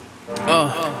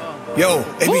Yo,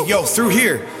 AB, yo, through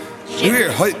here. Through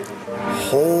here.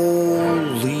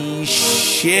 Holy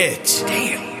shit.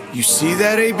 Damn. You see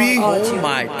that, AB? Oh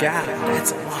my god,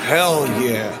 that's a lot. Hell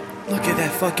yeah. Look at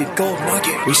that fucking gold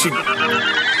nugget. We should...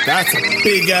 That's a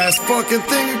big ass fucking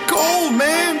thing of gold,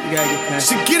 man. You gotta get past.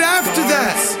 Should get after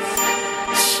that.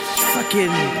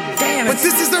 Fucking damn. But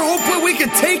this is their whole point. We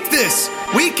could take this.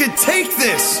 We could take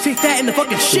this. Take that in the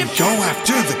fucking ship. Go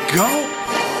after the gold.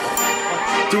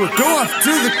 Do it. Go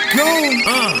after the gold.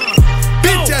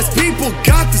 Bitch ass people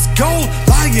got this gold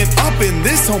lying up in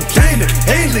this home planet.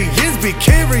 Aliens be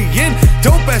carrying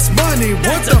dope ass money.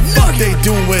 What the fuck they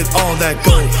doing with all that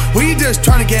gold? We just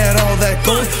trying to get all that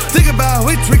gold. Think about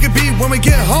which we could be when we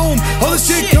get home. All this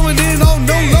shit coming in, all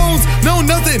no loans, no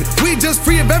nothing. We just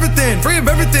free of everything, free of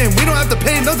everything. We don't have to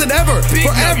pay nothing ever,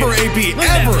 forever, AB,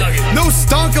 ever. No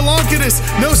stonkalonkinus,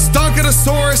 no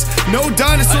stonkonosaurus, no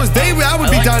dinosaurs. I would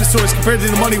be dinosaurs compared to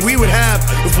the money we would have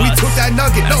if we took that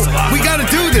nugget. No, we gotta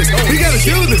do this. We gotta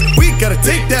do this. We gotta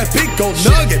take that big gold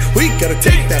nugget. We gotta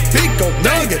take that big gold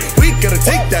nugget. We gotta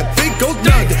take that big gold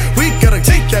nugget. We gotta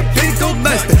take that big gold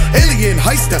nugget. Alien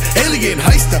heister, alien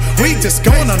heister. We just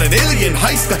going on an alien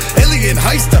heister, alien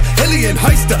heister, alien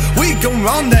heister. We going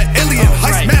on that alien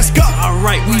heist. Mask up.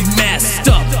 Alright, we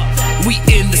masked up. We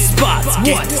in the spots.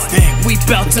 What? We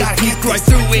bout to peek right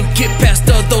through and get past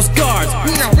those guards.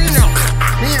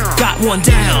 Got one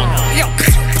down.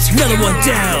 Another one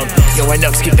down. Yo, I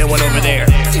know, skip that one over there.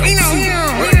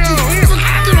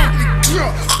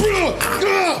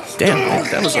 Damn,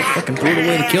 that was a fucking brutal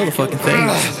way to kill the fucking thing.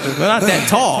 They're not that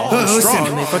tall. They're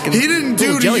strong. They fucking he didn't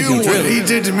do to you what he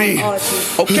did to me.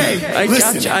 Okay, I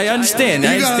got you. I understand.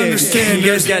 You gotta understand.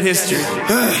 You guys got history.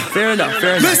 Fair enough.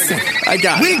 Fair enough. Listen, I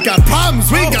got. We got problems.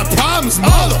 We got problems,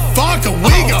 motherfucker.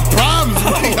 We got problems.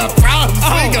 We got problems.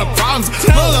 We got problems,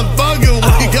 motherfucker.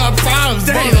 We got problems,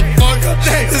 motherfucker.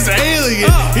 This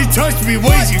alien, he touched me in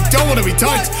ways you don't want to be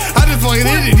touched. I just fucking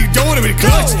hit it. You don't want to be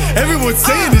clutched. Everyone's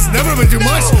saying it's never been too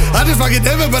much. I just fucking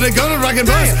everybody gonna rock and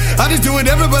bust. I just do it.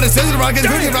 Everybody says it rock and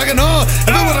rock and on.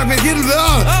 Everyone I can get it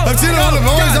on. I'm sitting on the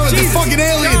voice of this fucking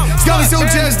alien. It's got me so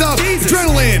jazzed up.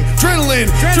 Adrenaline.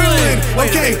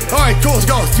 Okay, all right, cool. Let's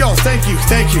go. Yo, thank you.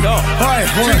 All right,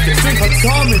 I'm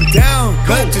calming down.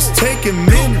 But just take a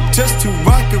minute just to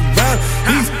rock around.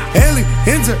 These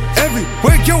aliens are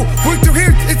everywhere. Yo, we're through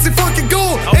here. It's the fucking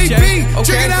gold. AB,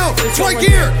 check it out. It's right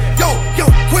here. Yo,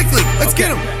 quickly, let's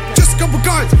get him. Just a couple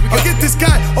guards. I'll get this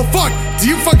guy. Oh fuck, do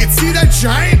you fucking see that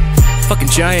giant? Fucking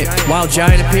giant, wild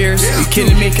giant appears. Are you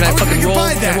kidding me? Can I fucking roll?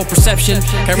 Can I roll perception?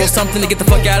 Can I roll something to get the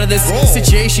fuck out of this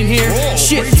situation here?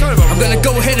 Shit, I'm gonna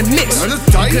go ahead and miss. I'm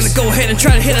gonna go ahead and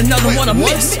try to hit another one. I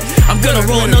miss. I'm gonna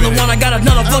roll another one. I got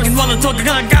another fucking one. I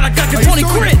got a 20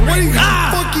 crit.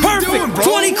 Perfect.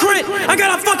 20 crit. I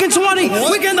got a fucking 20.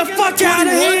 We're getting the fuck out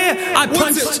of here. I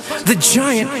punched the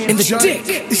giant in the dick.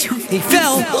 He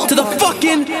fell to the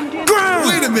fucking ground.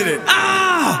 Wait a minute.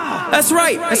 That's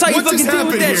right. That's how you fucking deal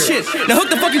with that shit. Now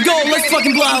hook the fucking gold, let's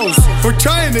fucking blows. We're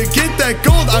trying to get that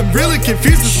gold. I'm really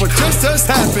confused with what just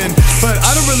happened. But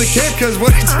I don't really care, cause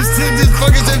what I just did just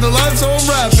fucking saved the life, so I'm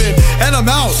rapping. And I'm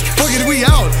out. Fucking we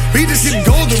out. We just getting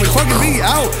gold and we fucking be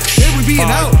out. Here we being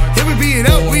out.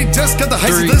 We just got the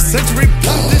heist of the century.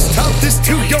 Pop this, top this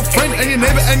to your friend and your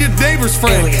neighbor and your neighbor's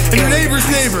friend. And your neighbor's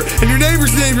neighbor. And your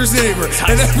neighbor's neighbor's neighbor.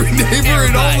 And every neighbor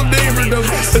in all the neighbordom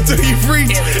until you've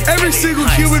reached every single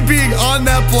human being on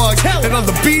that block. And on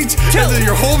the beach. And in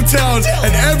your hometown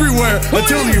and everywhere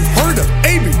until you've heard of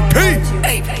ABP.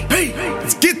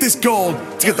 Let's get this gold.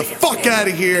 Let's get the fuck out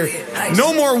of here.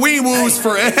 No more wee-woos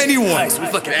for anyone. We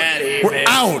fucking out of here, We're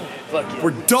out.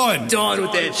 We're done. Done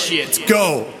with that shit. Let's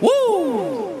go.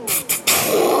 Woo!